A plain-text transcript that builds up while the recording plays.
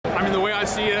I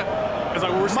see it is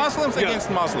like Muslims against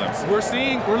Muslims.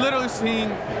 We're literally seeing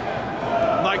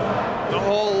like the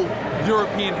whole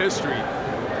European history.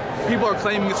 People are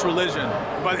claiming it's religion,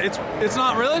 but it's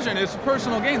not religion. It's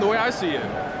personal gain. The way I see it,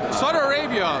 Saudi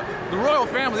Arabia, the royal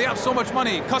family, they have so much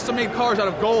money, custom-made cars out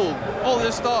of gold, all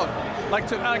this stuff.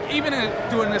 Even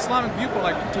to an Islamic viewpoint,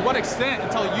 like to what extent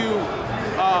until you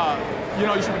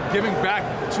should be giving back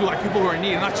to like people who are in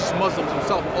need, and not just Muslims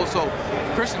themselves, but also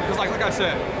Christians. Because like I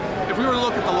said, if we were to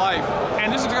look at the life,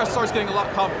 and this starts getting a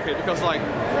lot complicated because so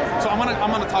I'm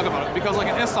gonna talk about it because like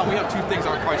in Islam we have two things,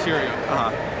 our criteria,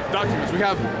 documents. We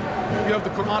have the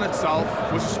Quran itself,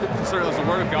 which is considered as the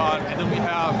word of God, and then we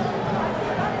have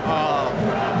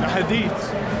the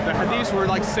hadiths. The hadiths were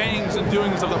like sayings and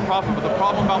doings of the Prophet, but the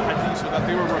problem about hadiths was that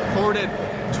they were recorded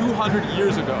 200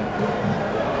 years ago.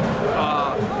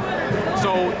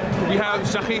 So we have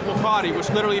Sahih Bukhari, which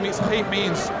literally means Sahih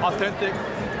means authentic,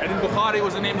 and then Bukhari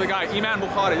was the name of the guy, Imam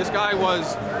Bukhari. This guy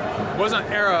wasn't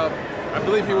Arab. I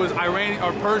believe he was Iranian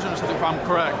or Persian, if I'm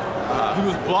correct. He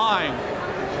was blind.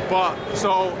 But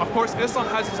so of course Islam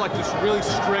has this really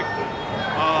strict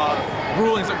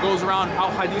rulings that goes around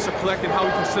how hadiths are collected, how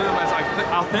we consider them as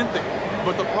authentic.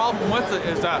 But the problem with it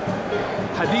is that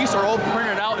hadiths are all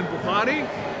printed out in Bukhari,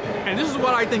 and this is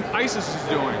what I think ISIS is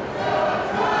doing.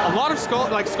 A lot of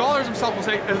scholars themselves will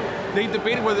say they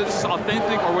debated whether this is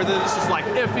authentic or whether this is like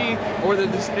iffy or whether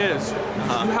this is.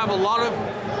 You have a lot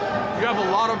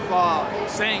of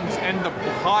sayings in the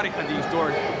Bukhari hadith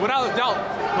story, without a doubt,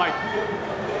 like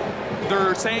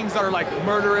they're sayings that are like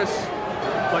murderous,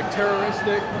 like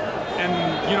terroristic, and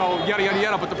yada yada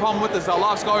yada. But the problem with this is that a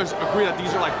lot of scholars agree that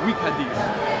these are like weak hadiths.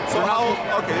 So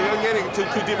you're getting too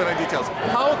deep into details.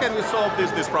 How can we solve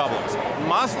these problems?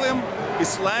 Muslim,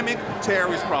 Islamic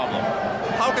terrorist problem.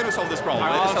 How can we solve this problem?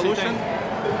 Any solution?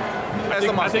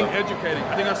 I think educating.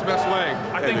 I think that's the best way.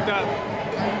 I think that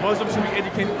Muslims should be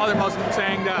educating other Muslims,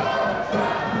 saying that.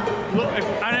 Look,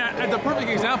 and the perfect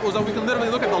example is that we can literally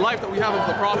look at the life that we have of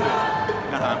the Prophet.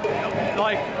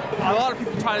 Like a lot of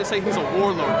people try to say he's a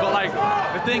warlord, but like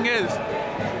the thing is,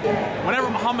 whenever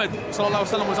Muhammad sallallahu alaihi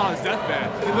wasallam was on his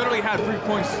deathbed, he literally had 3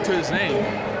 points to his name.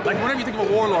 Like whenever you think of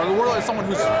a warlord is someone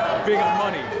who's big on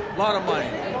money, a lot of money.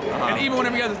 And even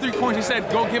whenever he had the 3 coins, he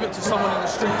said, go give it to someone in the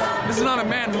streets. This is not a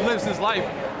man who lives his life.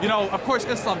 Of course,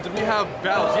 Islam, did we have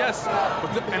battles? Yes.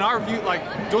 But in our view, like,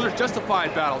 those are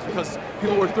justified battles because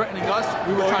people were threatening us.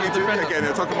 We were trying to defend them. Again,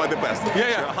 you're talking about the past.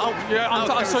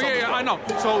 I know.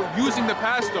 So using the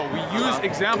past, though, we use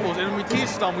examples and we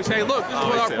teach them. We say, look, this is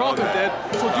what our Prophet did.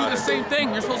 So do the same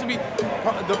thing. You're supposed to be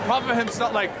the Prophet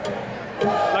himself, like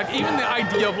even the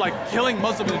idea of like killing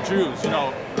Muslims and Jews,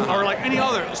 or like any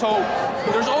other. So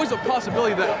there's always a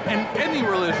possibility that in any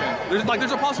religion,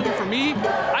 there's a possibility for me,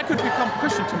 I could become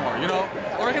Christian tomorrow,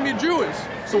 or I can be Jewish.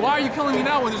 So why are you killing me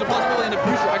now when there's a possibility in the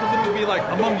future I could literally be like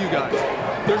among you guys?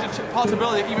 There's a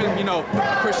possibility even, a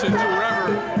Christian, Jew,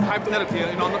 whatever, hypothetically,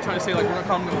 I'm not trying to say like we're gonna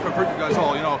come and convert you guys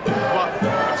all, but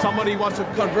if somebody wants to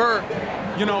convert,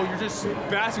 you're just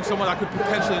bashing someone that could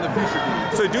potentially in the future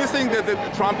be. So do you think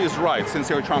that Trump is right, since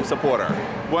you're a Trump supporter,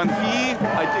 when he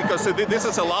gets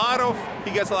a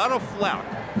lot of flack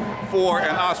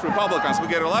and us Republicans, we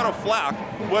get a lot of flack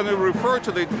when we refer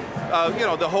to the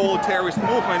whole terrorist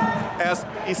movement as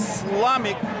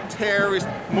Islamic terrorist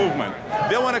movement.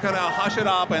 They want to kind of hush it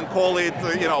up and call it,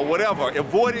 whatever,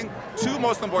 avoiding 2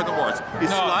 most important words: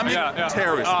 Islamic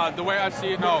terrorism. The way I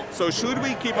see it, no. So should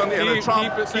we keep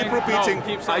repeating,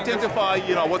 identify,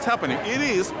 what's happening? It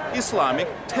is Islamic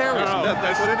terrorism.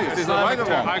 That's what it is. Is it right or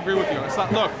wrong? I agree with you.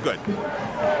 Look, good.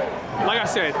 Like I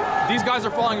said, these guys are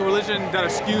following a religion that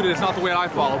is skewed, and it's not the way I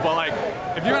follow. But like,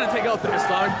 if you're gonna take out the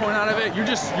Islamic point out of it,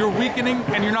 you're weakening,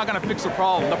 and you're not gonna fix the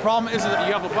problem. The problem is that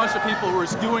you have a bunch of people who are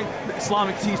skewing the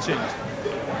Islamic teachings.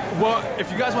 Well, if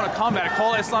you guys want to combat it,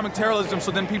 call it Islamic terrorism, so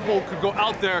then people could go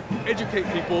out there, educate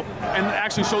people, and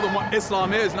actually show them what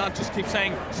Islam is, not just keep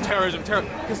saying it's terrorism.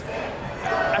 Because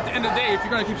at the end of the day, if you're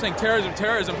going to keep saying terrorism,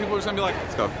 people are just going to be like,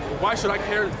 why should I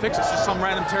care to fix it? It's just some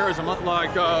random terrorism,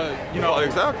 like, Well,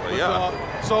 exactly, yeah.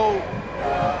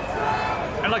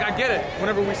 And like, I get it,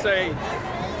 whenever we say,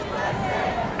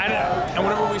 and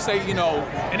whenever we say,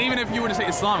 and even if you were to say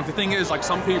Islamic, the thing is, like,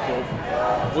 some people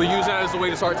will use that as a way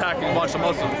to start attacking a bunch of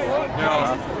Muslims,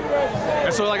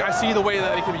 And so, like, I see the way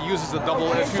that it can be used as a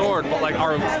double-edged sword, but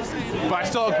I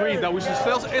still agree that we should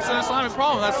it's an Islamic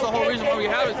problem. That's the whole reason why we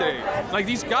have it today. Like,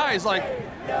 these guys, like,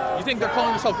 you think they're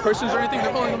calling themselves Christians or anything?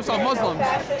 They're calling themselves Muslims.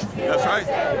 That's right.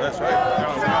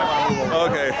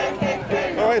 Okay.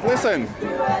 All right, listen.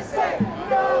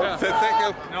 Yeah. So thank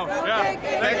you. No, yeah.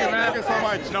 Thank you, man. Thank you so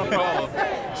much. No problem.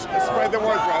 Spread the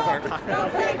word, brother.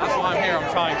 That's why I'm here. I'm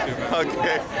trying to, man.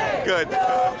 Okay, good.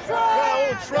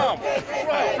 Oh, Trump.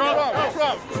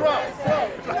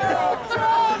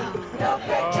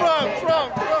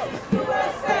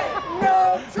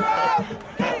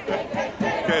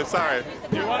 Okay, sorry.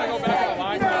 Do you want to go back to the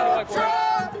line?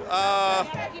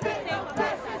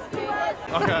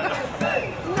 Okay.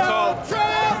 So,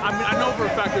 I mean, I know for a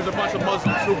fact there's a bunch of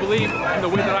Muslims who believe in the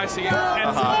way that I see it,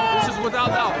 and this is without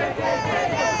doubt.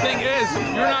 The thing is,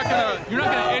 you're not gonna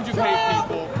educate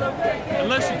people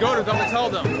unless you go to them and tell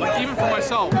them. Like even for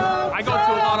myself, I go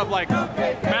to a lot of like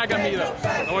MAGA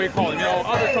meetups, what do you call them? You know,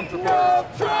 other Trump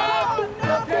supporters.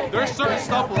 There's certain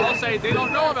stuff where they'll say they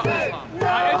don't know about Islam.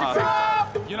 I educate them.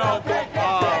 You know,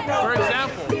 for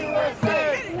example,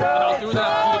 and I'll do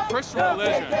that to the Christian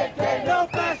religion.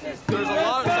 There's a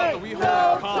lot of stuff that we hold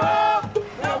in common.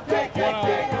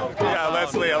 Yeah,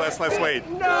 let's wait.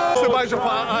 So much for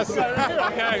us.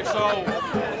 Okay, so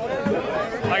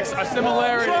like a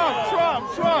similarity. Trump.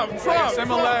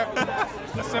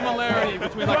 A similarity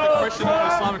between like the Christian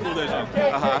and Islamic religion.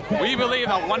 We believe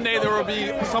that one day there will be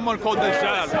someone called the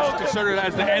Jaffe, which is considered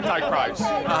as the Antichrist.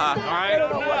 All right.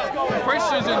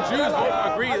 Christians and Jews both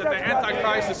agree that the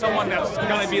Antichrist is someone that's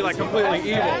going to be like completely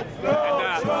evil, and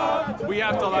that we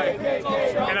have to like,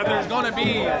 and that there's going to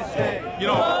be, you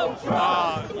know,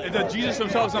 that Jesus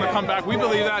himself is going to come back. We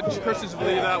believe that. Christians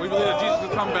believe that. We believe that Jesus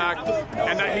will come back,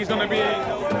 and that he's going to be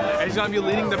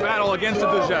leading the battle against the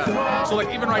Dajjal. So like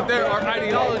even right there, our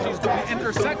ideologies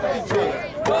intersect with each other.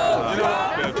 You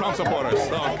know, The Trump supporters.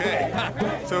 Okay.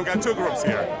 So we've got two groups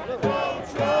here.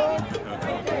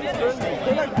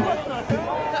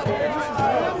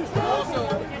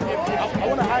 I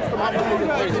want to ask them how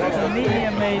much the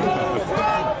media made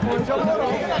for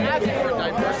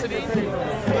diversity.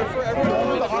 For everyone.